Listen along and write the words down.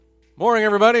Morning,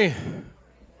 everybody.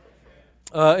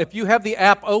 If you have the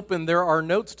app open, there are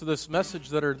notes to this message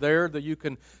that are there that you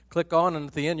can click on, and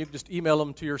at the end you can just email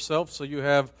them to yourself so you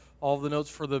have all the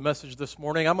notes for the message this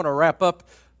morning. I'm going to wrap up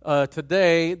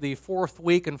today the fourth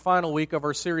week and final week of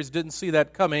our series, Didn't See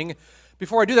That Coming.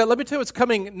 Before I do that, let me tell you what's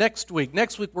coming next week.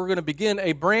 Next week we're going to begin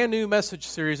a brand new message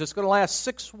series. It's going to last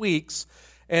 6 weeks,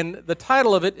 and the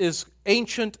title of it is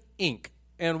Ancient Ink.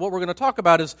 And what we're going to talk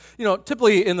about is,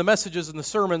 typically in the messages and the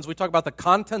sermons, we talk about the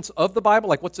contents of the Bible,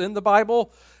 like what's in the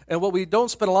Bible. And what we don't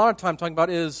spend a lot of time talking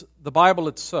about is the Bible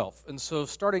itself. And so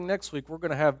starting next week, we're going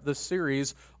to have this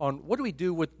series on what do we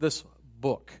do with this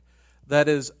book that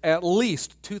is at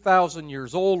least 2,000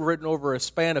 years old, written over a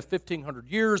span of 1,500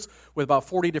 years, with about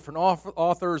 40 different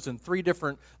authors in 3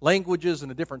 different languages in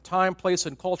a different time, place,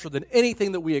 and culture than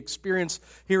anything that we experience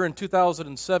here in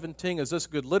 2017. Is this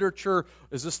good literature?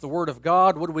 Is this the Word of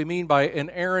God? What do we mean by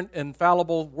inerrant,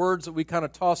 infallible words that we kind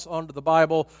of toss onto the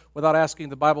Bible without asking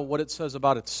the Bible what it says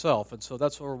about itself? And so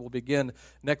that's where we'll begin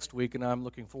next week, and I'm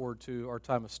looking forward to our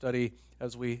time of study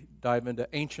as we dive into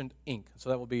Ancient Ink. So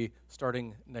that will be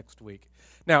starting next week.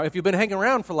 Now, if you've been hanging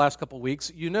around for the last couple of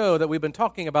weeks, you know that we've been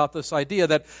talking about this idea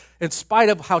that in spite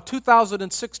of how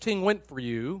 2016 went for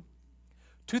you,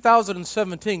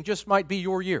 2017 just might be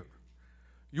your year.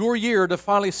 Your year to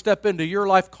finally step into your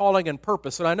life calling and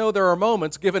purpose. And I know there are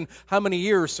moments, given how many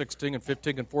years, 16 and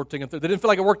 15 and 14 and 13, that didn't feel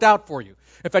like it worked out for you.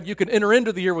 In fact, you can enter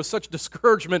into the year with such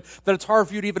discouragement that it's hard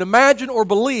for you to even imagine or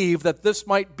believe that this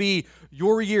might be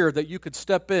your year that you could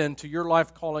step into your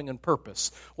life calling and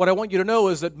purpose. What I want you to know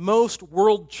is that most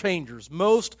world changers,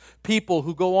 most people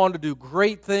who go on to do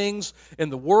great things in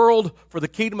the world for the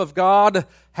kingdom of God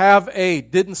have a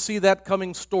didn't see that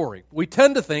coming story. We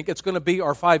tend to think it's going to be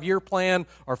our 5-year plan,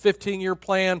 our 15-year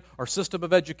plan, our system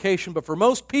of education, but for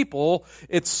most people,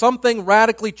 it's something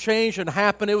radically changed and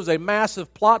happened. It was a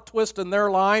massive plot twist in their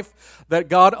life that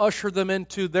God ushered them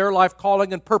into their life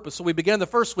calling and purpose. So we began the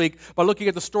first week by looking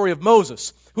at the story of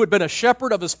Moses, who had been a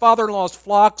shepherd of his father-in-law's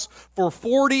flocks for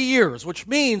 40 years, which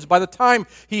means by the time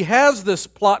he has this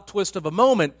plot twist of a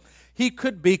moment, he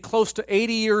could be close to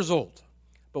 80 years old.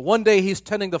 But one day he's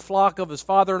tending the flock of his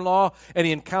father-in-law, and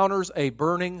he encounters a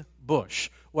burning bush.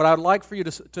 What I'd like for you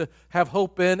to have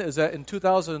hope in is that in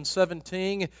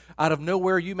 2017, out of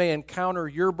nowhere, you may encounter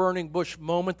your burning bush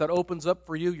moment that opens up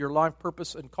for you your life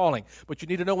purpose and calling. But you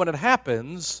need to know when it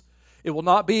happens, it will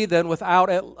not be then without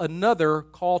another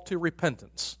call to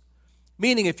repentance.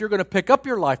 Meaning, if you're going to pick up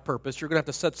your life purpose, you're going to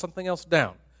have to set something else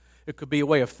down. It could be a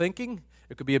way of thinking.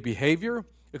 It could be a behavior.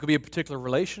 It could be a particular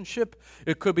relationship.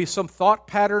 It could be some thought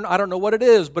pattern. I don't know what it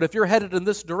is, but if you're headed in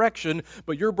this direction,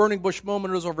 but your burning bush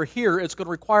moment is over here, it's going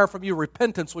to require from you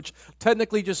repentance, which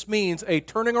technically just means a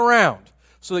turning around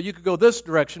so that you could go this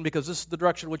direction because this is the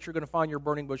direction in which you're going to find your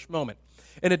burning bush moment.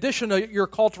 In addition to your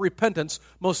call to repentance,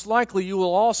 most likely you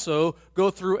will also go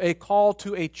through a call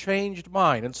to a changed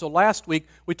mind. And so last week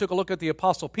we took a look at the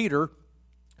Apostle Peter,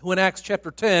 who in Acts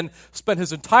chapter 10 spent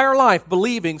his entire life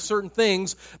believing certain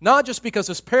things, not just because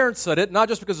his parents said it, not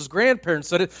just because his grandparents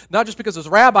said it, not just because his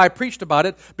rabbi preached about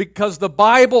it, because the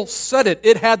Bible said it.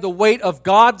 It had the weight of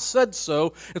God said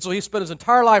so. And so he spent his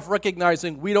entire life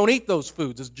recognizing we don't eat those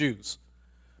foods as Jews.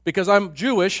 Because I'm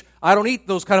Jewish, I don't eat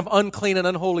those kind of unclean and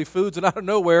unholy foods. And out of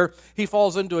nowhere, he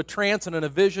falls into a trance, and in a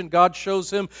vision, God shows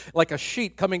him like a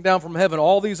sheet coming down from heaven,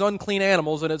 all these unclean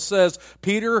animals. And it says,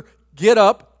 Peter, get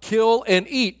up, kill, and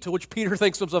eat. To which Peter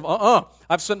thinks to himself,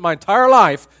 I've spent my entire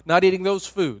life not eating those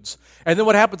foods. And then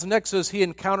what happens next is he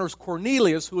encounters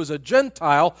Cornelius, who is a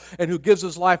Gentile and who gives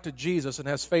his life to Jesus and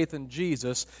has faith in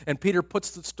Jesus. And Peter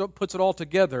puts it all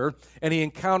together, and he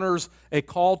encounters a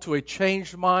call to a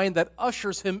changed mind that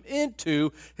ushers him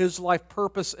into his life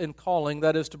purpose and calling,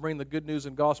 that is to bring the good news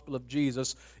and gospel of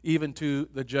Jesus even to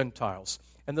the Gentiles.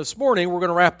 And this morning, we're going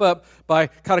to wrap up by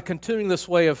kind of continuing this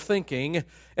way of thinking.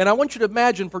 And I want you to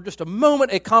imagine for just a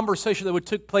moment a conversation that would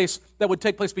take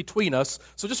place between us.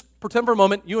 So just pretend for a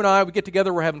moment, you and I, we get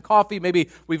together, we're having coffee, maybe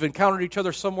we've encountered each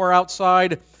other somewhere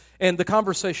outside, and the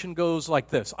conversation goes like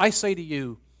this. I say to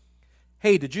you,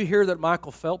 hey, did you hear that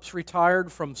Michael Phelps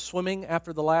retired from swimming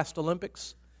after the last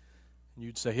Olympics? And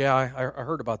you'd say, yeah, I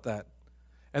heard about that.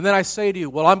 And then I say to you,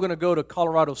 well, I'm going to go to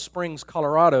Colorado Springs,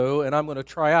 Colorado, and I'm going to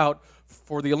try out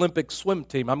for the Olympic swim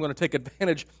team. I'm going to take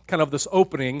advantage kind of this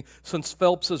opening since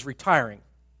Phelps is retiring.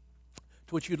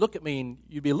 To which you'd look at me and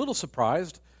you'd be a little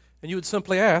surprised, and you would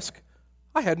simply ask,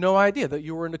 I had no idea that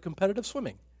you were into competitive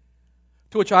swimming.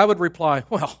 To which I would reply,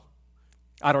 well,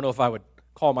 I don't know if I would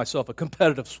call myself a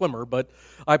competitive swimmer, but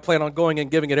I plan on going and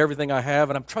giving it everything I have,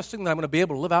 and I'm trusting that I'm going to be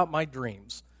able to live out my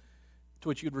dreams. To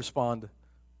which you'd respond,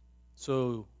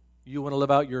 so you want to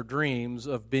live out your dreams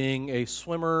of being a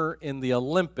swimmer in the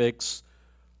Olympics,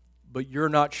 but you're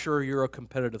not sure you're a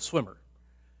competitive swimmer.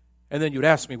 And then you'd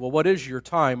ask me, well, what is your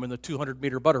time in the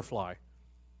 200-meter butterfly?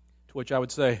 To which I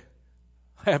would say,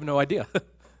 I have no idea.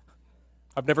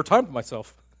 I've never timed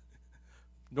myself,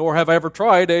 nor have I ever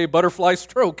tried a butterfly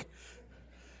stroke.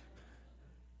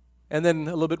 And then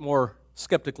a little bit more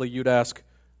skeptically, you'd ask,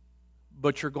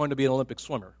 but you're going to be an Olympic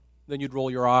swimmer. Then you'd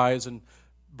roll your eyes and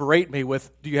berate me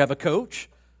with, do you have a coach?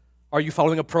 Are you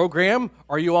following a program?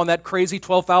 Are you on that crazy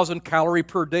 12,000 calorie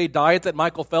per day diet that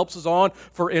Michael Phelps is on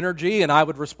for energy? And I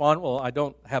would respond, well, I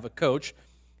don't have a coach,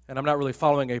 and I'm not really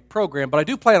following a program, but I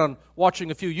do plan on watching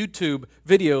a few YouTube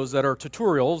videos that are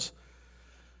tutorials.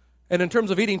 And in terms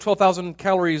of eating 12,000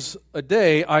 calories a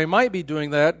day, I might be doing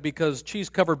that because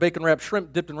cheese-covered bacon-wrapped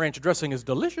shrimp dipped in ranch dressing is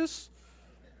delicious.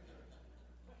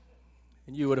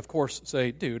 And you would, of course,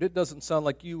 say, dude, it doesn't sound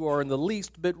like you are in the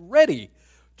least bit ready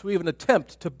to even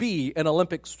attempt to be an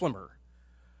Olympic swimmer.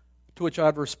 To which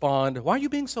I'd respond, why are you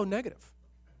being so negative?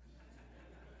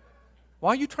 Why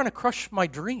are you trying to crush my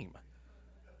dream?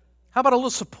 How about a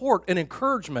little support and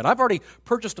encouragement? I've already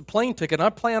purchased a plane ticket, and I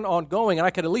plan on going, and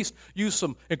I could at least use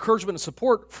some encouragement and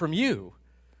support from you.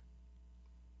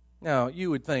 Now, you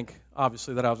would think,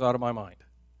 obviously, that I was out of my mind.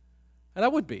 And I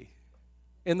would be.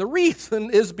 And the reason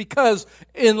is because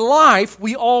in life,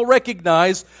 we all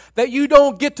recognize that you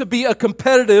don't get to be a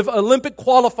competitive Olympic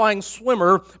qualifying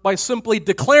swimmer by simply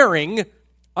declaring,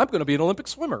 I'm going to be an Olympic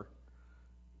swimmer.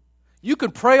 You can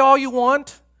pray all you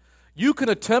want. You can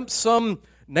attempt some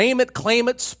name it, claim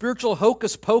it, spiritual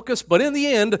hocus pocus, but in the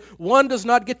end, one does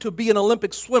not get to be an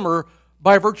Olympic swimmer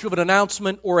by virtue of an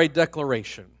announcement or a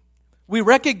declaration. We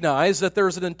recognize that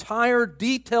there's an entire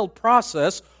detailed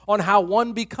process on how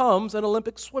one becomes an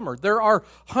Olympic swimmer. There are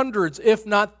hundreds, if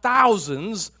not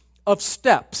thousands, of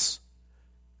steps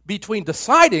between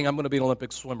deciding I'm going to be an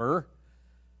Olympic swimmer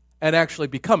and actually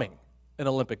becoming an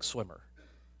Olympic swimmer.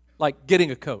 Like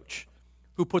getting a coach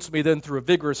who puts me then through a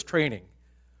vigorous training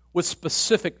with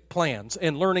specific plans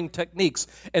and learning techniques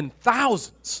and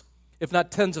thousands, if not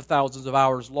tens of thousands of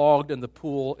hours logged in the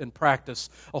pool in practice,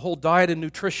 a whole diet and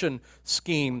nutrition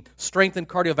scheme, strength and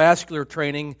cardiovascular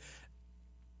training,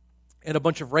 and a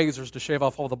bunch of razors to shave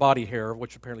off all the body hair,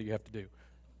 which apparently you have to do.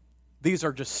 These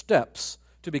are just steps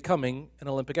to becoming an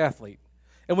Olympic athlete.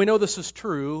 And we know this is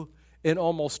true in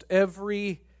almost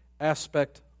every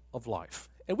aspect of life.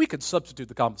 And we could substitute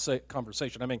the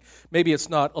conversation. I mean, maybe it's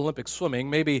not Olympic swimming.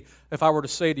 Maybe if I were to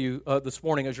say to you this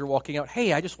morning as you're walking out,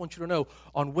 hey, I just want you to know,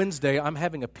 on Wednesday I'm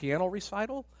having a piano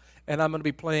recital, and I'm going to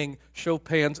be playing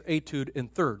Chopin's Etude in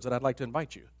thirds, and I'd like to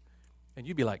invite you. And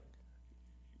you'd be like,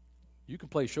 you can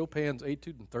play Chopin's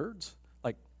Etude in thirds?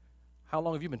 Like, how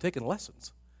long have you been taking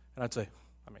lessons? And I'd say,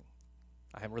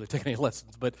 I haven't really taken any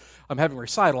lessons, but I'm having a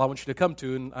recital I want you to come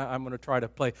to, and I'm going to try to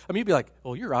play. You'd be like,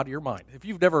 well, you're out of your mind. If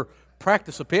you've never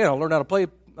practiced a piano, learned how to play,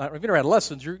 if you've never had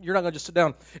lessons, you're not going to just sit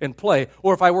down and play.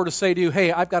 Or if I were to say to you,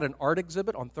 hey, I've got an art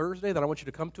exhibit on Thursday that I want you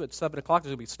to come to at 7 o'clock.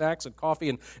 There's going to be snacks and coffee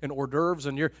and hors d'oeuvres,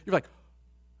 and you're like,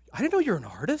 I didn't know you're an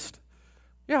artist.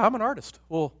 Yeah, I'm an artist.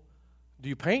 Well, do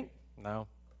you paint? No.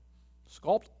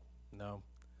 Sculpt? No.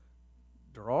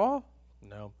 Draw?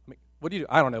 No. What do you do?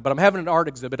 I don't know, but I'm having an art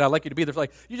exhibit. I'd like you to be there.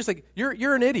 Like, you just think,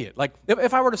 you're an idiot. Like,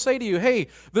 if I were to say to you, hey,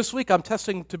 this week I'm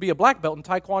testing to be a black belt in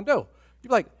Taekwondo, you'd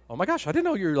be like, oh my gosh, I didn't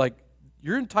know you're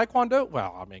in Taekwondo?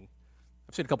 Well,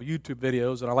 I've seen a couple YouTube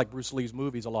videos, and I like Bruce Lee's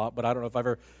movies a lot, but I don't know if I've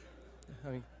ever,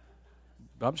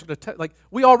 I'm just going to,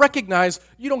 we all recognize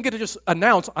you don't get to just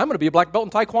announce, I'm going to be a black belt in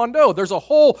Taekwondo. There's a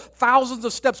whole thousands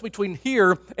of steps between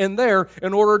here and there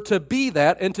in order to be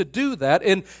that and to do that,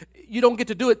 and you don't get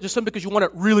to do it just simply because you want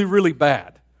it really, really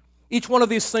bad. Each one of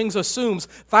these things assumes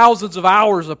thousands of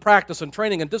hours of practice and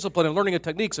training and discipline and learning of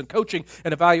techniques and coaching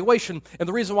and evaluation. And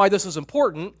the reason why this is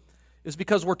important is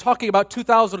because we're talking about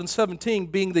 2017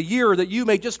 being the year that you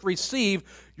may just receive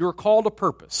your call to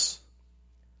purpose.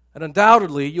 And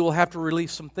undoubtedly, you will have to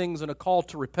release some things in a call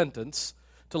to repentance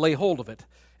to lay hold of it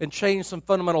and change some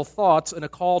fundamental thoughts in a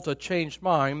call to a changed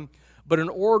mind. But in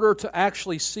order to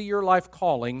actually see your life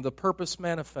calling, the purpose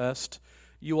manifest,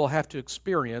 you will have to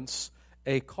experience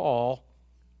a call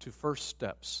to first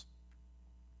steps.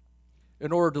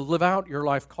 In order to live out your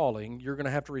life calling, you're going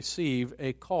to have to receive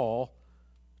a call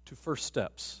to first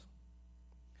steps.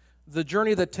 The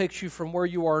journey that takes you from where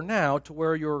you are now to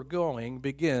where you're going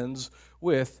begins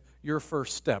with your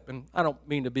first step. And I don't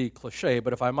mean to be cliche,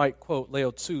 but if I might quote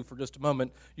Lao Tzu for just a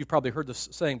moment, you've probably heard this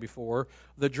saying before,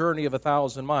 the journey of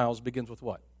 1,000 miles begins with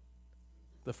what?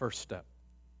 The first step.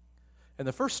 And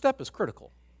the first step is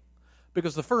critical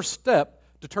because the first step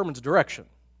determines direction.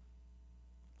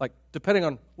 Like, depending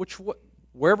on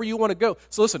wherever you want to go.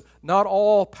 So listen, not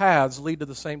all paths lead to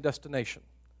the same destination.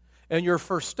 And your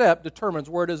first step determines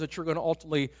where it is that you're going to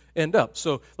ultimately end up.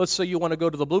 So let's say you want to go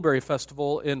to the Blueberry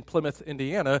Festival in Plymouth,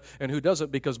 Indiana, and who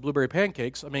doesn't because blueberry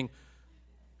pancakes? I mean,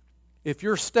 if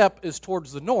your step is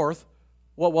towards the north,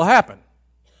 what will happen?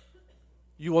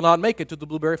 You will not make it to the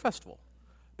Blueberry Festival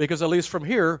because at least from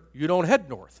here, you don't head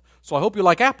north. So I hope you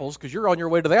like apples because you're on your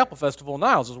way to the Apple Festival in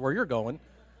Niles is where you're going.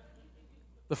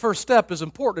 The first step is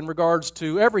important in regards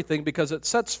to everything because it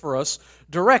sets for us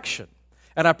direction.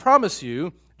 And I promise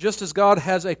you, just as God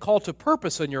has a call to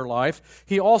purpose in your life,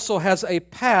 He also has a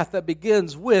path that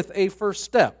begins with a first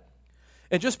step.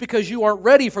 And just because you aren't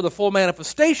ready for the full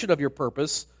manifestation of your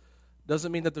purpose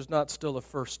doesn't mean that there's not still a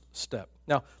first step.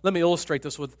 Now, let me illustrate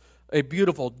this with a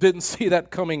beautiful, didn't see that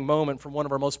coming moment from one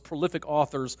of our most prolific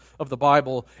authors of the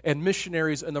Bible and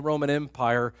missionaries in the Roman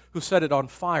Empire who set it on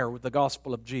fire with the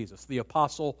gospel of Jesus, the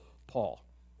Apostle Paul.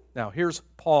 Now, here's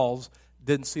Paul's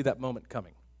didn't see that moment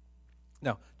coming.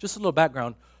 Now, just a little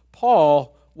background.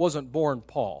 Paul wasn't born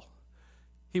Paul.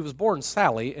 He was born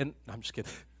Sally, and I'm just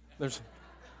kidding.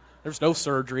 There's no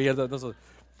surgery.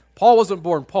 Paul wasn't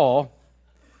born Paul.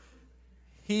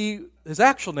 His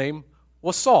actual name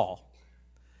was Saul,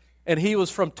 and he was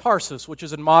from Tarsus, which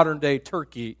is in modern-day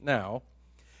Turkey now.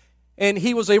 And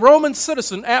he was a Roman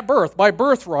citizen at birth, by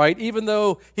birthright, even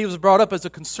though he was brought up as a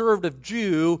conservative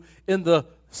Jew in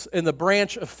the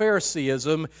branch of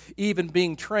Phariseeism, even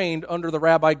being trained under the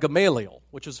Rabbi Gamaliel,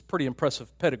 which is a pretty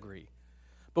impressive pedigree.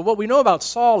 But what we know about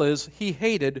Saul is he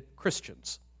hated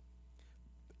Christians.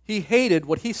 He hated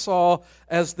what he saw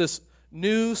as this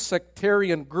new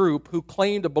sectarian group who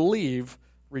claimed to believe,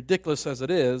 ridiculous as it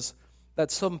is,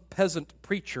 that some peasant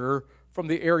preacher from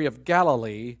the area of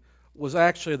Galilee was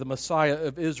actually the Messiah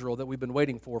of Israel that we've been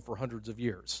waiting for hundreds of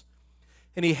years.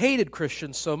 And he hated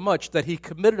Christians so much that he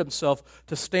committed himself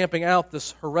to stamping out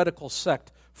this heretical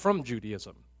sect from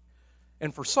Judaism.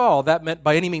 And for Saul, that meant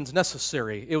by any means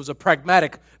necessary. It was a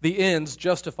pragmatic, the ends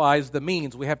justifies the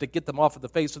means. We have to get them off of the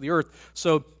face of the earth.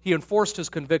 So he enforced his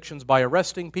convictions by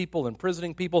arresting people,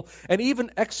 imprisoning people, and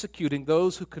even executing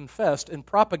those who confessed and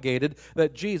propagated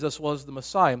that Jesus was the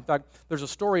Messiah. In fact, there's a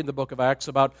story in the book of Acts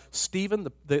about Stephen.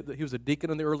 He was a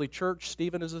deacon in the early church.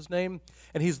 Stephen is his name.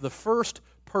 And he's the first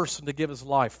person to give his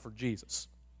life for Jesus.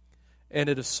 And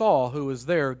it is Saul who is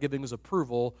there giving his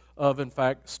approval of, in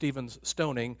fact, Stephen's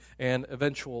stoning and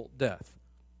eventual death.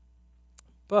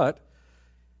 But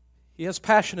he has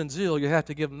passion and zeal, you have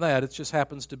to give him that. It just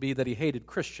happens to be that he hated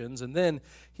Christians. And then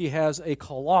he has a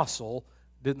colossal,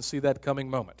 didn't see that coming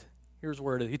moment. Here's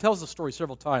where it is. He tells the story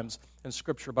several times in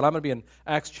Scripture, but I'm going to be in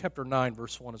Acts chapter 9,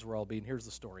 verse 1 is where I'll be, and here's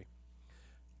the story.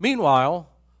 Meanwhile,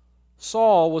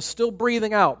 Saul was still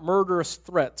breathing out murderous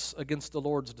threats against the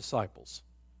Lord's disciples.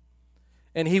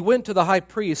 And he went to the high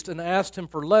priest and asked him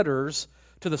for letters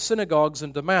to the synagogues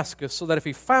in Damascus so that if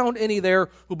he found any there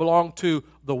who belonged to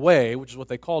the way, which is what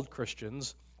they called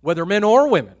Christians, whether men or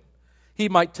women, he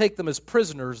might take them as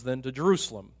prisoners then to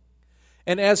Jerusalem.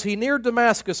 And as he neared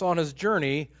Damascus on his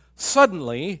journey,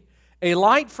 suddenly a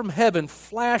light from heaven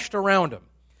flashed around him.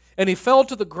 And he fell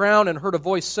to the ground and heard a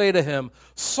voice say to him,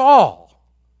 "Saul,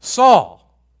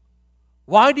 Saul,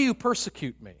 why do you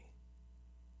persecute me?"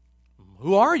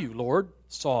 "Who are you, Lord?"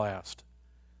 Saul asked.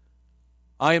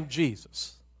 "I am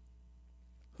Jesus,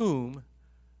 whom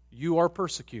you are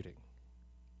persecuting.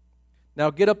 Now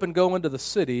get up and go into the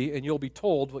city, and you'll be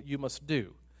told what you must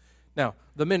do." Now,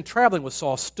 the men traveling with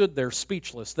Saul stood there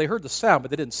speechless. They heard the sound,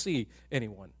 but they didn't see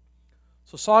anyone.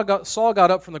 So Saul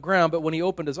got up from the ground, but when he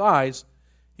opened his eyes,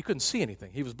 he couldn't see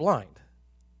anything. He was blind.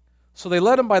 So they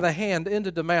led him by the hand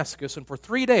into Damascus, and for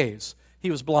 3 days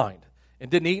he was blind and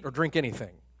didn't eat or drink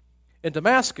anything. In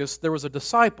Damascus, there was a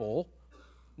disciple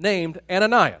named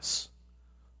Ananias.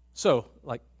 So,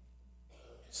 like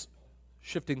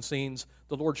shifting scenes,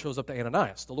 the Lord shows up to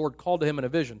Ananias. The Lord called to him in a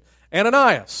vision,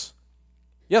 "Ananias!"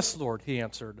 "Yes, Lord," he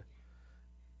answered.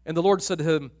 And the Lord said to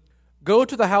him, "Go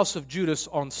to the house of Judas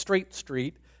on Straight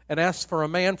Street and ask for a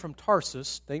man from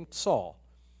Tarsus named Saul,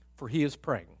 for he is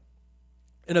praying.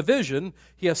 In a vision,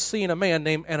 he has seen a man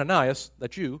named Ananias,"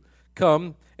 that you,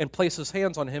 "come and place his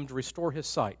hands on him to restore his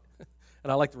sight."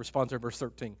 And I like the response there, verse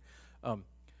 13.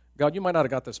 God, you might not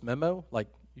have got this memo. Like,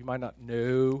 you might not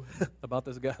know about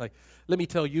this guy. Like, let me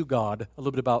tell you, God, a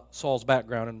little bit about Saul's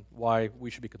background and why we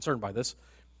should be concerned by this.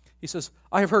 He says,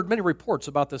 "I have heard many reports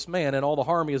about this man and all the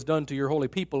harm he has done to your holy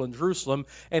people in Jerusalem,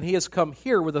 and he has come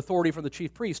here with authority from the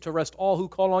chief priest to arrest all who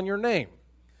call on your name."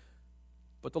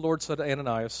 But the Lord said to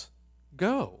Ananias,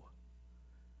 "Go.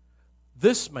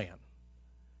 This man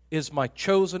is my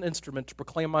chosen instrument to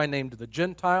proclaim my name to the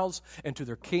Gentiles and to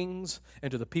their kings and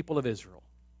to the people of Israel."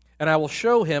 and I will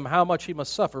show him how much he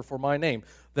must suffer for my name."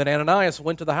 Then Ananias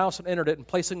went to the house and entered it, and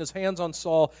placing his hands on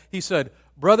Saul, he said,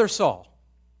 "Brother Saul,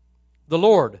 the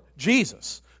Lord,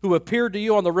 Jesus, who appeared to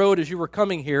you on the road as you were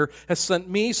coming here, has sent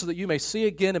me so that you may see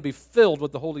again and be filled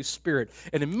with the Holy Spirit."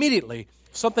 And immediately,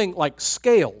 something like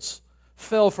scales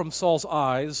fell from Saul's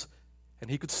eyes, and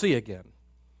he could see again.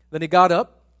 Then he got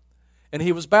up, and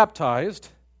he was baptized,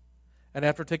 and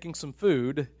after taking some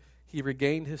food, he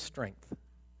regained his strength.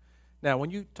 Now,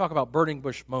 when you talk about burning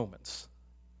bush moments,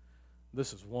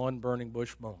 this is one burning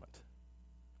bush moment.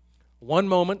 One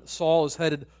moment, Saul is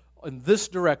headed in this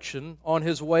direction on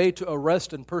his way to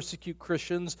arrest and persecute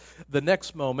Christians. The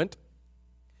next moment,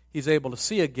 he's able to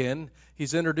see again,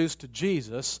 he's introduced to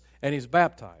Jesus, and he's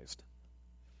baptized.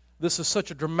 This is such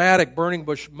a dramatic burning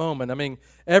bush moment. I mean,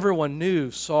 everyone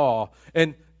knew Saul.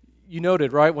 And you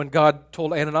noted, right, when God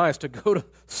told Ananias to go to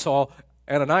Saul,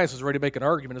 Ananias was ready to make an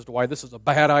argument as to why this is a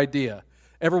bad idea.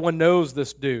 Everyone knows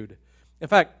this dude. In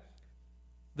fact,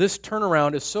 this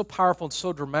turnaround is so powerful and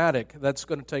so dramatic that it's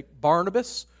going to take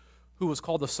Barnabas, who was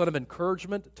called the son of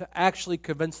encouragement, to actually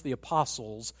convince the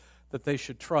apostles that they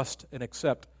should trust and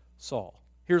accept Saul.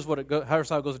 Here's how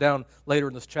it goes down later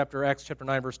in this chapter, Acts chapter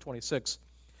 9, verse 26.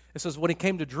 It says, when he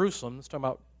came to Jerusalem, it's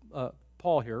talking about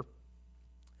Paul here,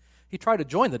 he tried to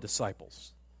join the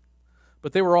disciples,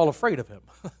 but they were all afraid of him.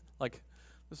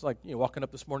 It's like walking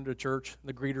up this morning to church, and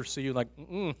the greeters see you like,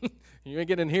 you ain't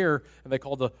getting in here. And they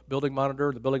called the building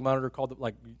monitor. The building monitor called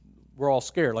it, we're all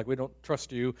scared, we don't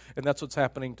trust you. And that's what's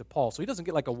happening to Paul. So he doesn't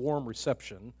get a warm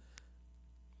reception.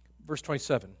 Verse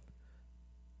 27.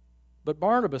 But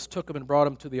Barnabas took him and brought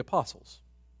him to the apostles.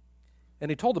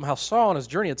 And he told them how Saul on his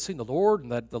journey had seen the Lord,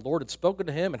 and that the Lord had spoken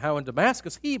to him, and how in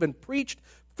Damascus he even preached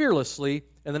fearlessly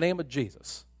in the name of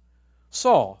Jesus.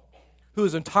 Saul,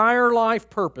 whose entire life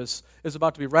purpose is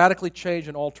about to be radically changed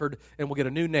and altered, and will get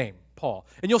a new name, Paul.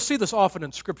 And you'll see this often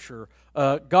in Scripture.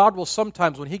 God will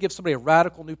sometimes, when he gives somebody a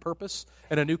radical new purpose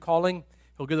and a new calling,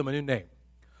 he'll give them a new name.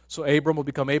 So Abram will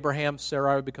become Abraham,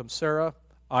 Sarai will become Sarah,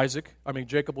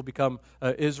 Jacob will become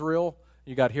Israel.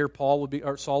 You got here, Saul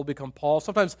will become Paul.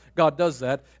 Sometimes God does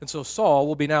that, and so Saul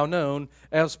will be now known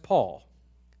as Paul.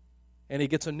 And he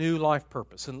gets a new life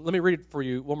purpose. And let me read it for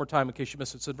you one more time in case you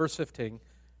missed it. It's in verse 15.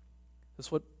 This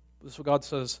is what God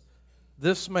says.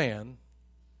 This man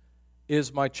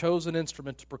is my chosen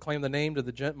instrument to proclaim my name to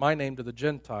the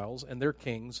Gentiles and their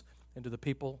kings and to the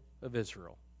people of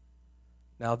Israel.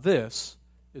 Now this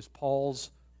is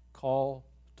Paul's call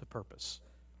to purpose.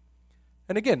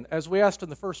 And again, as we asked in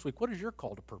the first week, what is your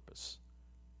call to purpose?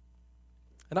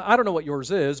 And I don't know what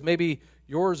yours is. Maybe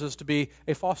yours is to be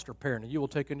a foster parent, and you will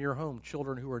take into your home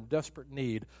children who are in desperate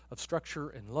need of structure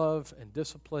and love and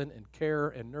discipline and care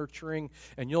and nurturing.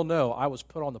 And you'll know, I was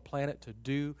put on the planet to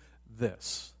do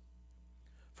this.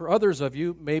 For others of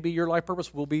you, maybe your life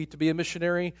purpose will be to be a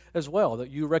missionary as well, that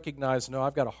you recognize, no,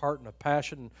 I've got a heart and a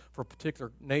passion for a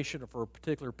particular nation or for a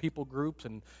particular people groups,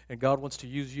 and God wants to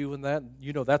use you in that.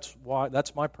 You know, that's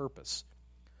my purpose.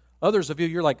 Others of you,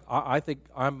 you're like, I think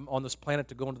I'm on this planet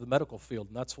to go into the medical field,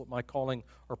 and that's what my calling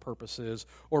or purpose is.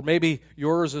 Or maybe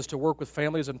yours is to work with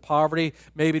families in poverty,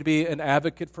 maybe to be an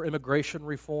advocate for immigration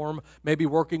reform, maybe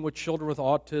working with children with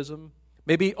autism,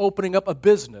 maybe opening up a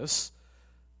business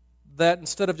that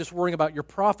instead of just worrying about your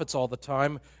profits all the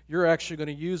time, you're actually going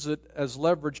to use it as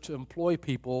leverage to employ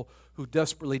people who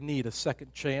desperately need a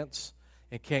second chance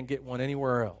and can't get one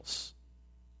anywhere else.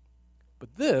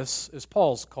 But this is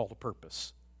Paul's call to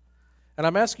purpose. And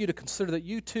I'm asking you to consider that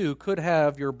you too could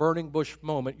have your burning bush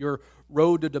moment, your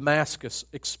road to Damascus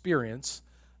experience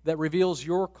that reveals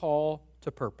your call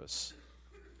to purpose.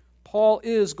 Paul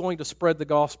is going to spread the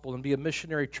gospel and be a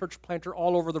missionary church planter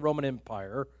all over the Roman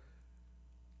Empire,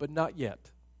 but not yet.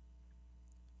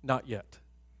 Not yet.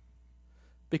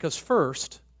 Because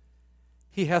first,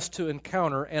 he has to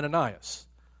encounter Ananias.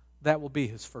 That will be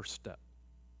his first step.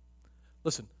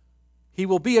 Listen, he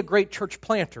will be a great church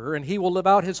planter, and he will live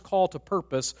out his call to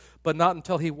purpose, but not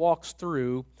until he walks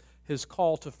through his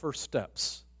call to first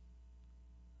steps.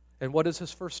 And what is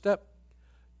his first step?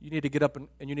 You need to get up and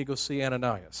you need to go see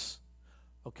Ananias.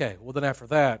 Okay, well then after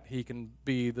that, he can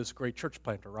be this great church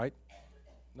planter, right?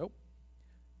 Nope,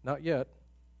 not yet.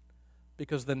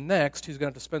 Because then next, he's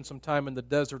going to have to spend some time in the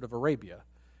desert of Arabia,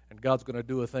 and God's going to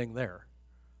do a thing there.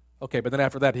 Okay, but then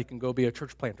after that, he can go be a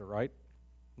church planter, right?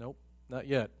 Nope, not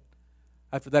yet.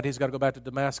 After that, he's got to go back to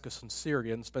Damascus and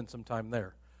Syria and spend some time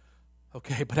there.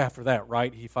 Okay, but after that,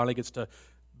 right, he finally gets to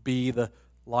be the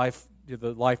life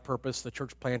purpose, the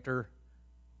church planter.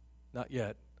 Not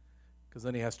yet. because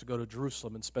then he has to go to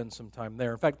Jerusalem and spend some time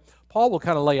there. In fact, Paul will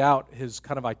kind of lay out his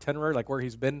kind of itinerary, like where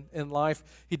he's been in life.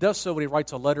 He does so when he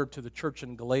writes a letter to the church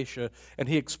in Galatia, and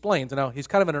he explains. Now, he's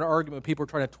kind of in an argument. People are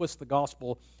trying to twist the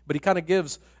gospel, but he kind of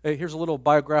gives, here's a little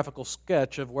biographical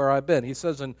sketch of where I've been. He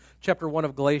says in chapter 1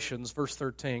 of Galatians, verse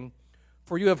 13,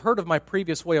 "For you have heard of my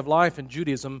previous way of life in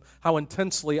Judaism, how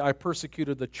intensely I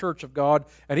persecuted the church of God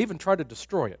and even tried to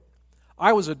destroy it.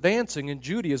 I was advancing in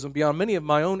Judaism beyond many of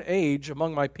my own age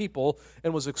among my people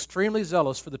and was extremely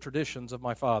zealous for the traditions of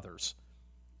my fathers.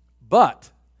 But,"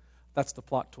 that's the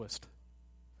plot twist,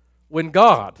 "when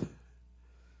God,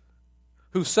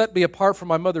 who set me apart from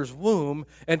my mother's womb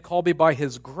and called me by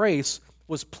His grace,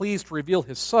 was pleased to reveal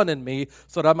His Son in me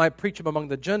so that I might preach Him among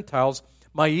the Gentiles,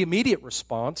 my immediate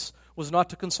response was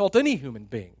not to consult any human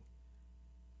being.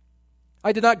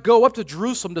 I did not go up to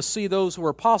Jerusalem to see those who were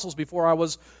apostles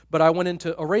but I went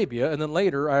into Arabia, and then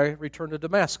later I returned to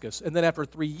Damascus. And then after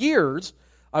 3 years,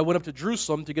 I went up to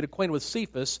Jerusalem to get acquainted with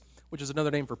Cephas, which is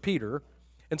another name for Peter,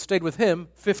 and stayed with him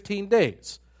 15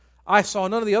 days. I saw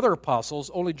none of the other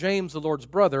apostles, only James, the Lord's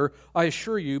brother. I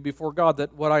assure you before God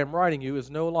that what I am writing you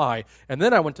is no lie. And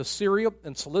then I went to Syria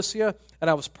and Cilicia, and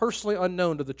I was personally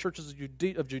unknown to the churches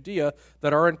of Judea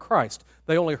that are in Christ.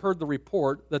 They only heard the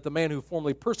report that the man who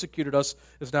formerly persecuted us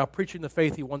is now preaching the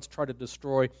faith he once tried to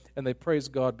destroy, and they praise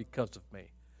God because of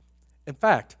me." In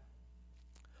fact,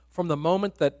 from the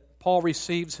moment that Paul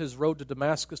receives his road to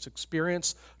Damascus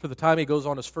experience to the time he goes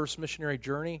on his first missionary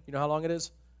journey, you know how long it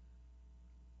is?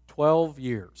 12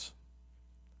 years.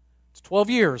 It's 12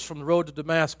 years from the road to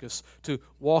Damascus to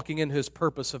walking in his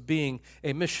purpose of being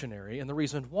a missionary. And the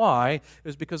reason why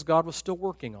is because God was still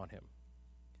working on him.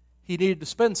 He needed to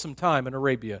spend some time in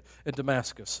Arabia and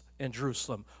Damascus and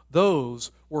Jerusalem.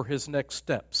 Those were his next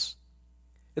steps.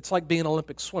 It's like being an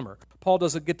Olympic swimmer. Paul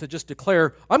doesn't get to just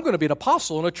declare, "I'm going to be an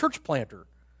apostle and a church planter."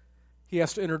 He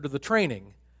has to enter into the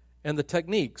training and the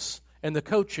techniques and the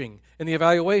coaching and the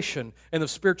evaluation and the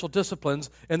spiritual disciplines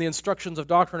and the instructions of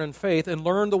doctrine and faith and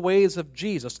learn the ways of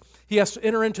Jesus. He has to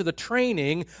enter into the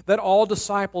training that all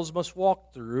disciples must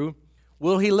walk through.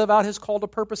 Will he live out his call to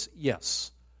purpose?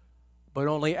 Yes. But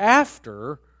only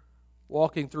after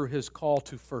walking through his call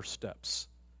to first steps.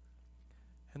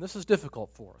 And this is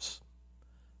difficult for us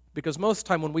because most of the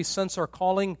time when we sense our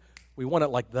calling, we want it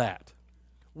like that.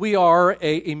 We are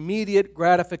a immediate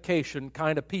gratification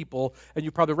kind of people, and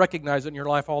you probably recognize it in your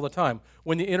life all the time.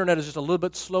 When the internet is just a little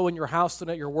bit slow in your house than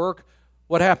at your work,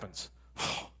 what happens?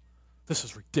 This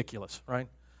is ridiculous, right?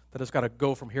 That it's got to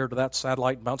go from here to that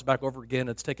satellite and bounce back over again.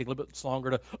 It's taking a little bit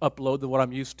longer to upload than what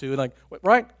I'm used to. And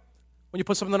right? When you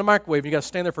put something in the microwave, you got to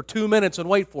stand there for 2 minutes and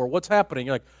wait for it. What's happening?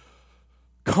 You're like,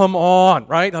 come on,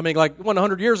 right? I mean, like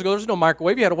 100 years ago, there's no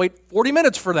microwave. You had to wait 40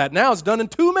 minutes for that. Now it's done in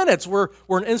 2 minutes. We're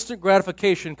an instant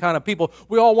gratification kind of people.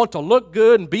 We all want to look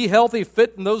good and be healthy,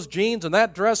 fit in those jeans and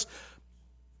that dress.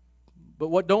 But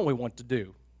what don't we want to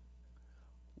do?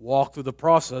 Walk through the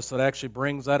process that actually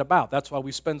brings that about. That's why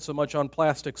we spend so much on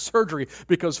plastic surgery,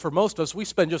 because for most of us, we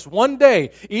spend just one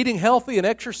day eating healthy and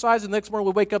exercising. The next morning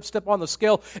we wake up, step on the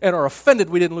scale, and are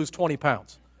offended we didn't lose 20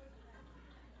 pounds.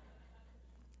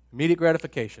 Immediate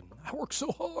gratification. I worked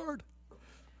so hard.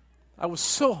 I was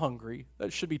so hungry.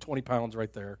 That should be 20 pounds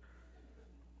right there.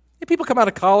 And people come out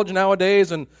of college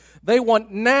nowadays and they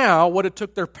want now what it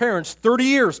took their parents 30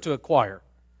 years to acquire.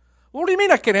 What do you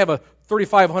mean I can't have a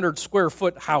 3,500 square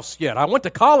foot house yet? I went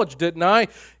to college, didn't I?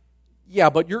 Yeah,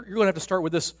 but you're going to have to start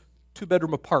with this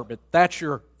 2-bedroom apartment. That's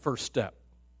your first step.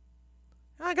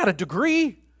 I got a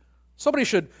degree. Somebody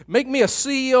should make me a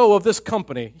CEO of this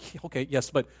company. Okay, yes,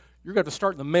 but you're going to have to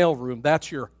start in the mailroom.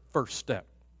 That's your first step.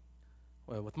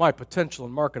 Well, with my potential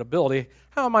and marketability,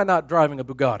 how am I not driving a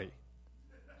Bugatti?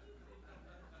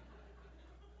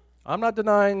 I'm not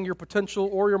denying your potential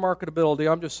or your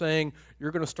marketability. I'm just saying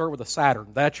you're going to start with a Saturn.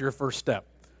 That's your first step.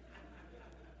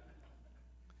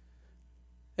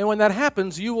 And when that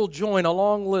happens, you will join a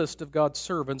long list of God's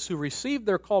servants who received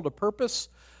their call to purpose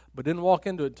but didn't walk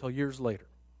into it until years later.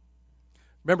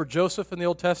 Remember Joseph in the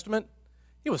Old Testament?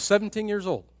 He was 17 years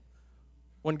old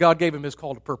when God gave him his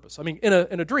call to purpose. I mean, in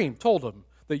a dream, told him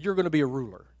that you're going to be a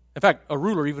ruler. In fact, a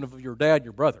ruler even of your dad and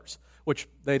your brothers, which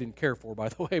they didn't care for, by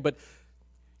the way. But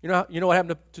you know what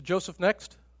happened to Joseph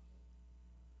next?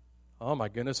 Oh my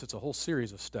goodness, it's a whole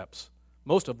series of steps,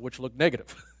 most of which look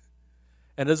negative.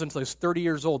 And it isn't until he's 30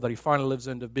 years old that he finally lives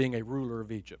into being a ruler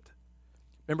of Egypt.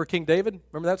 Remember King David?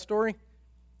 Remember that story?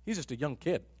 He's just a young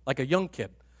kid, like a young kid.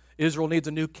 Israel needs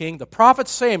a new king. The prophet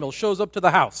Samuel shows up to the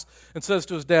house and says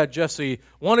to his dad, Jesse,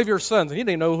 one of your sons, and he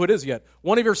didn't know who it is yet,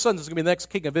 one of your sons is going to be the next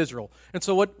king of Israel. And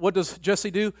so what does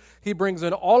Jesse do? He brings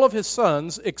in all of his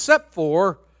sons except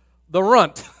for the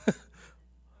runt,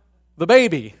 the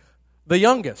baby, the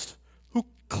youngest, who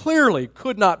clearly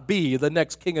could not be the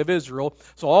next king of Israel.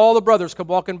 So all the brothers come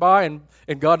walking by,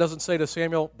 and God doesn't say to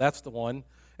Samuel, that's the one.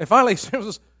 And finally,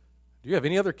 Samuel says, do you have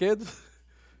any other kids?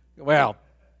 Well,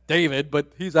 David,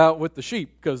 but he's out with the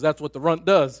sheep because that's what the runt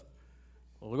does.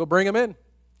 Well, we'll go bring him in.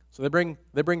 So they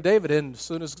bring David in. As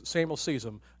soon as Samuel sees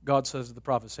him, God says to the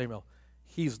prophet Samuel,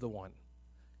 he's the one.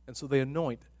 And so they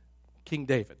anoint King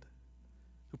David,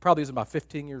 who probably is about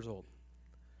 15 years old.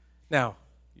 Now,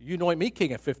 you anoint me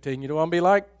king at 15, you know what I'm going to be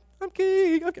like? I'm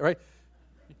king. Okay, right?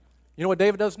 You know what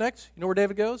David does next? You know where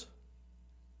David goes?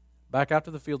 Back out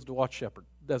to the fields to watch shepherd,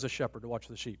 as a shepherd to watch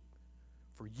the sheep.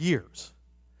 For years.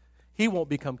 He won't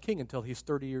become king until he's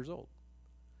 30 years old.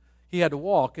 He had to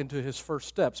walk into his first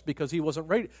steps because he wasn't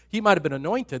ready. He might have been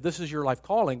anointed. This is your life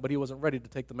calling, but he wasn't ready to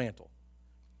take the mantle.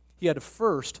 He had to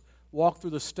first walk through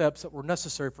the steps that were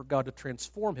necessary for God to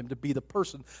transform him to be the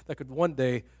person that could one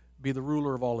day be the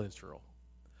ruler of all Israel.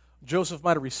 Joseph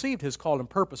might have received his call and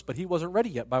purpose, but he wasn't ready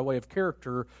yet by way of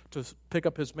character to pick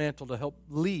up his mantle to help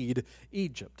lead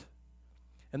Egypt.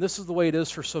 And this is the way it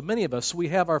is for so many of us. We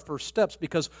have our first steps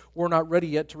because we're not ready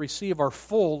yet to receive our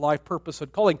full life purpose and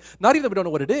calling. Not even that we don't know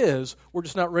what it is, we're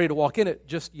just not ready to walk in it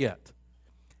just yet.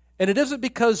 And it isn't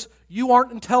because you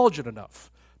aren't intelligent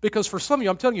enough. Because for some of you,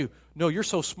 I'm telling you, no, you're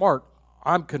so smart,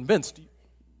 I'm convinced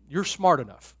you're smart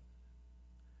enough.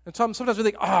 And sometimes we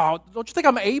think, oh, don't you think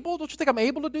I'm able? Don't you think I'm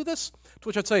able to do this? To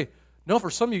which I'd say, no,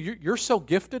 for some of you, you're so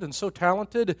gifted and so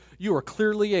talented, you are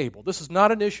clearly able. This is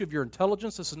not an issue of your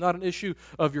intelligence. This is not an issue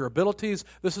of your abilities.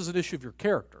 This is an issue of your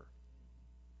character.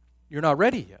 You're not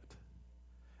ready yet.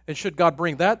 And should God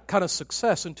bring that kind of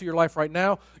success into your life right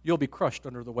now, you'll be crushed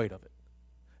under the weight of it.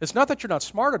 It's not that you're not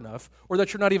smart enough or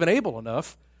that you're not even able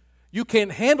enough. You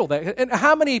can't handle that. And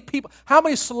how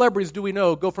many celebrities do we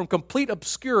know go from complete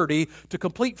obscurity to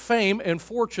complete fame and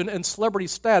fortune and celebrity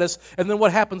status, and then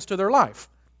what happens to their life?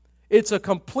 It's a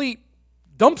complete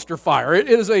dumpster fire. It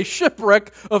is a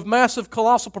shipwreck of massive,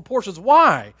 colossal proportions.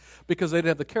 Why? Because they didn't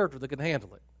have the character that can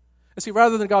handle it. And see,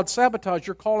 rather than God sabotage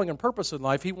your calling and purpose in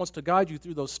life, He wants to guide you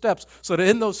through those steps so that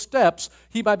in those steps,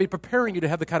 He might be preparing you to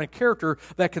have the kind of character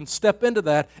that can step into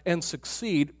that and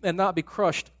succeed and not be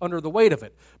crushed under the weight of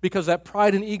it. Because that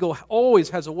pride and ego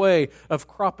always has a way of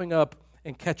cropping up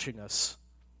and catching us.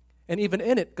 And even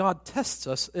in it, God tests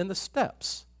us in the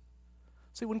steps.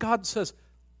 See, when God says,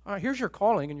 all right, here's your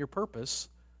calling and your purpose.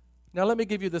 Now let me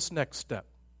give you this next step.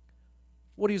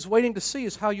 What He's waiting to see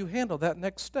is how you handle that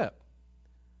next step.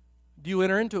 Do you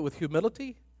enter into it with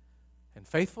humility and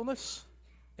faithfulness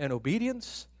and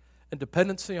obedience and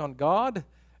dependency on God?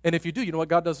 And if you do, you know what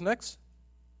God does next?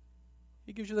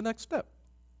 He gives you the next step.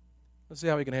 Let's see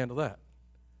how He can handle that.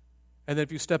 And then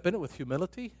if you step in it with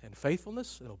humility and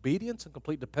faithfulness and obedience and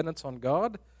complete dependence on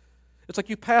God, it's like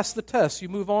you pass the test, you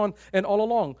move on, and all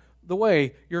along the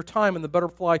way, your time in the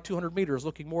butterfly 200 meters is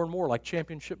looking more and more like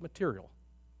championship material.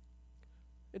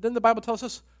 And then the Bible tells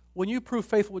us, when you prove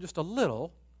faithful with just a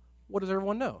little, what does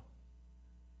everyone know?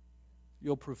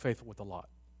 You'll prove faithful with a lot.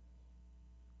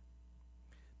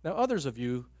 Now, others of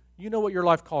you, you know what your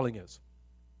life calling is.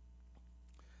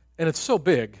 And it's so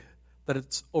big that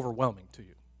it's overwhelming to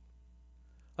you.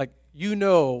 Like, you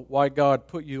know why God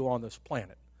put you on this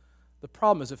planet. The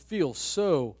problem is it feels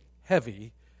so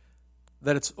heavy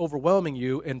that it's overwhelming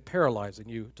you and paralyzing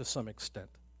you to some extent.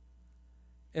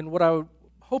 And what I'm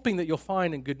hoping that you'll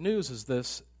find in good news is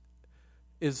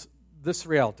this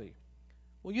reality.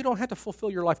 Well, you don't have to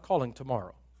fulfill your life calling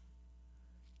tomorrow.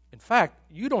 In fact,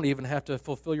 you don't even have to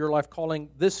fulfill your life calling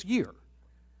this year.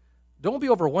 Don't be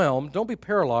overwhelmed. Don't be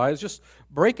paralyzed. Just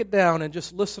break it down and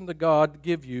just listen to God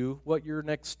give you what your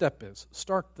next step is.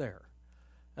 Start there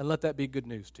and let that be good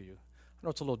news to you. I know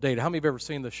it's a little dated. How many of you have ever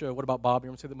seen the show, What About Bob? You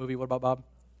ever seen the movie, What About Bob?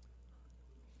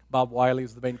 Bob Wiley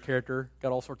is the main character.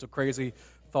 Got all sorts of crazy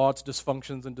thoughts,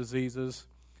 dysfunctions, and diseases.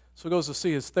 So he goes to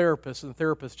see his therapist, and the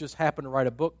therapist just happened to write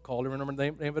a book called, you remember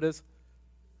the name of it is?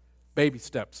 Baby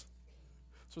Steps.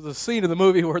 So there's a scene in the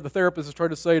movie where the therapist is trying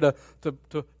to say to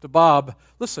Bob,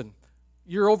 listen,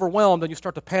 you're overwhelmed and you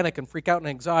start to panic and freak out in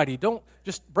anxiety. Don't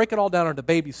just break it all down into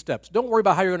baby steps. Don't worry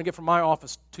about how you're going to get from my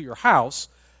office to your house.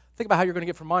 Think about how you're going to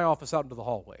get from my office out into the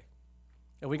hallway.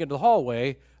 And when you get into the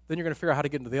hallway, then you're going to figure out how to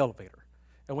get into the elevator.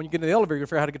 And when you get into the elevator, you're going to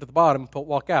figure out how to get to the bottom,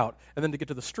 walk out, and then to get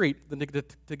to the street, then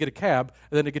to get a cab,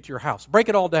 and then to get to your house. Break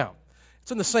it all down.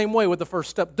 It's in the same way with the first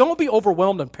step. Don't be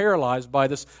overwhelmed and paralyzed by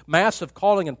this massive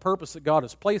calling and purpose that God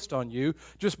has placed on you.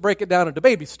 Just break it down into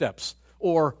baby steps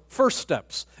or first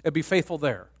steps and be faithful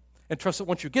there. And trust that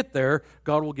once you get there,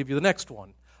 God will give you the next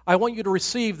one. I want you to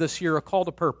receive this year a call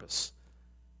to purpose.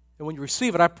 And when you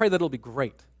receive it, I pray that it'll be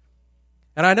great.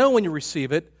 And I know when you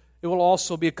receive it, it will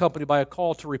also be accompanied by a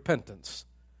call to repentance.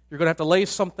 You're going to have to lay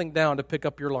something down to pick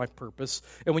up your life purpose.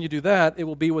 And when you do that, it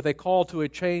will be with a call to a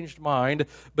changed mind,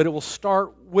 but it will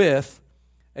start with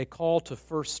a call to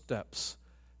first steps.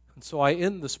 And so I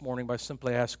end this morning by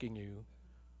simply asking you,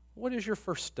 what is your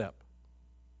first step?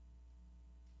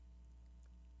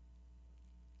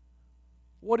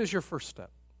 What is your first step?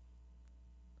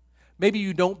 Maybe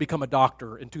you don't become a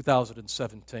doctor in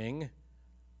 2017,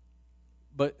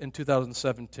 but in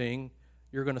 2017,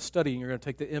 you're going to study and you're going to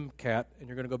take the MCAT and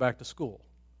you're going to go back to school.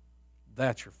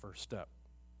 That's your first step.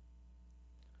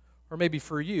 Or maybe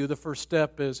for you, the first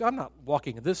step is, I'm not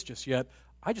walking in this just yet.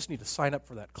 I just need to sign up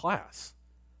for that class.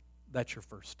 That's your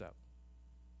first step.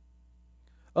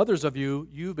 Others of you,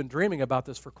 you've been dreaming about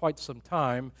this for quite some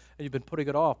time and you've been putting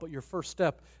it off, but your first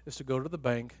step is to go to the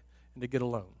bank and to get a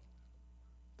loan.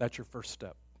 That's your first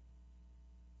step.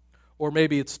 Or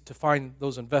maybe it's to find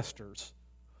those investors.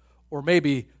 Or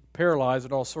maybe paralyzed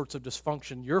and all sorts of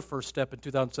dysfunction, your first step in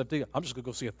 2017, I'm just going to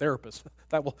go see a therapist.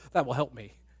 That will help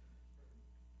me.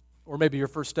 Or maybe your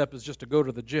first step is just to go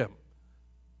to the gym.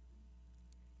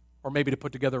 Or maybe to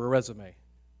put together a resume.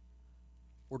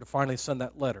 Or to finally send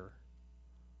that letter.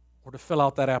 Or to fill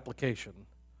out that application.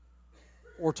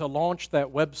 Or to launch that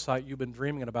website you've been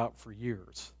dreaming about for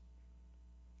years.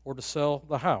 Or to sell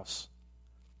the house.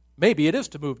 Maybe it is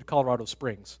to move to Colorado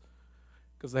Springs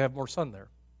because they have more sun there.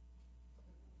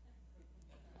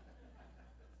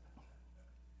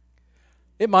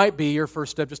 It might be your first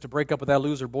step just to break up with that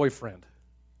loser boyfriend.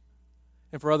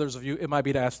 And for others of you, it might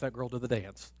be to ask that girl to the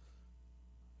dance.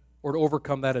 Or to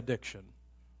overcome that addiction.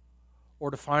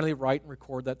 Or to finally write and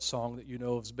record that song that you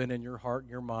know has been in your heart and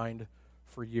your mind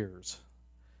for years.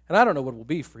 And I don't know what it will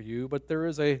be for you, but there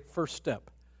is a first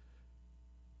step.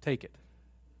 Take it.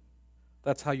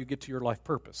 That's how you get to your life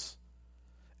purpose.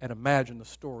 And imagine the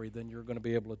story then you're going to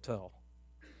be able to tell.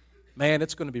 Man,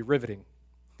 it's going to be riveting.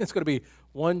 It's going to be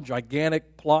one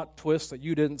gigantic plot twist that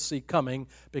you didn't see coming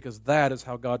because that is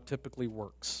how God typically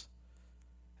works.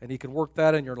 And He can work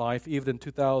that in your life even in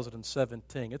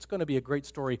 2017. It's going to be a great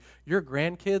story. Your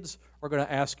grandkids are going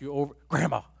to ask you over,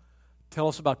 Grandma, tell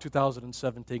us about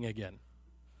 2017 again.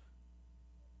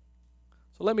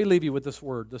 So let me leave you with this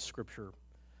word, this scripture.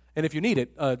 And if you need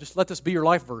it, just let this be your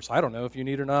life verse. I don't know if you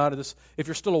need it or not. If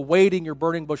you're still awaiting your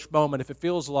burning bush moment, if it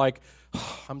feels like,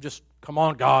 come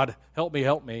on, God, help me,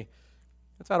 help me.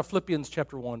 It's out of Philippians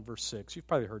chapter 1, verse 6. You've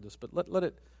probably heard this, but let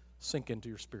it sink into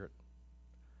your spirit.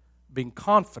 Being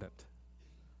confident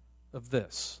of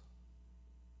this,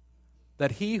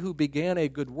 that He who began a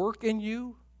good work in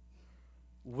you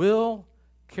will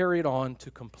carry it on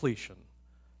to completion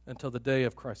until the day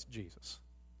of Christ Jesus.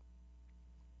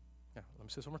 Yeah, let me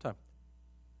say this one more time.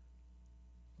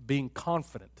 Being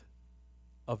confident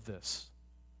of this,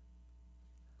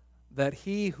 that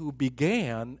He who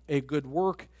began a good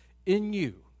work in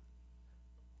you,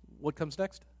 what comes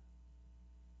next?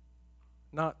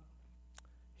 Not,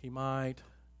 he might,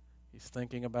 he's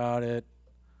thinking about it,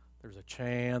 there's a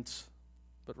chance,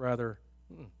 but rather,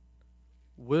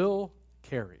 will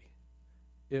carry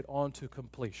it on to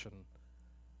completion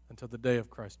until the day of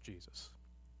Christ Jesus.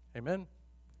 Amen?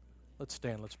 Let's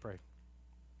stand, let's pray.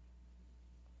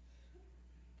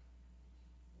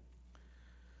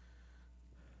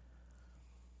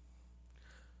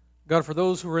 God, for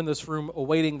those who are in this room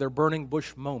awaiting their burning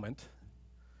bush moment,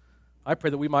 I pray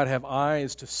that we might have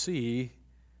eyes to see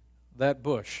that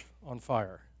bush on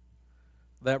fire,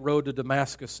 that road to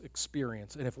Damascus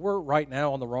experience. And if we're right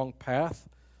now on the wrong path,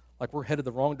 like we're headed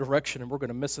the wrong direction and we're going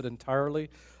to miss it entirely,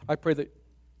 I pray that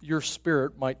your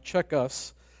Spirit might check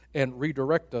us and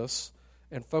redirect us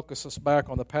and focus us back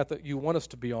on the path that you want us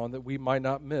to be on, that we might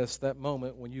not miss that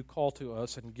moment when you call to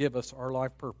us and give us our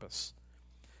life purpose.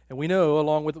 And we know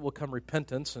along with it will come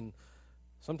repentance, and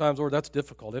sometimes, Lord, that's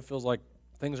difficult. It feels like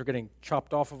things are getting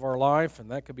chopped off of our life,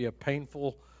 and that could be a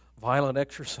painful, violent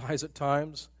exercise at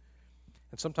times.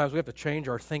 And sometimes we have to change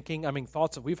our thinking.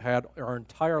 Thoughts that we've had our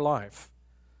entire life.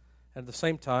 And at the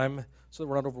same time, so that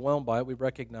we're not overwhelmed by it, we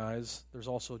recognize there's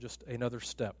also just another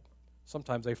step,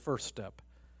 sometimes a first step.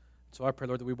 So I pray,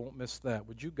 Lord, that we won't miss that.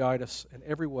 Would you guide us in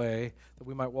every way that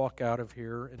we might walk out of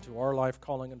here into our life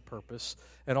calling and purpose,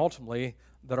 and ultimately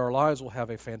that our lives will have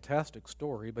a fantastic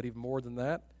story, but even more than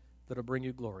that, that it'll bring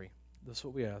you glory. This is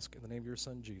what we ask in the name of your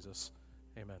Son, Jesus.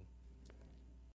 Amen.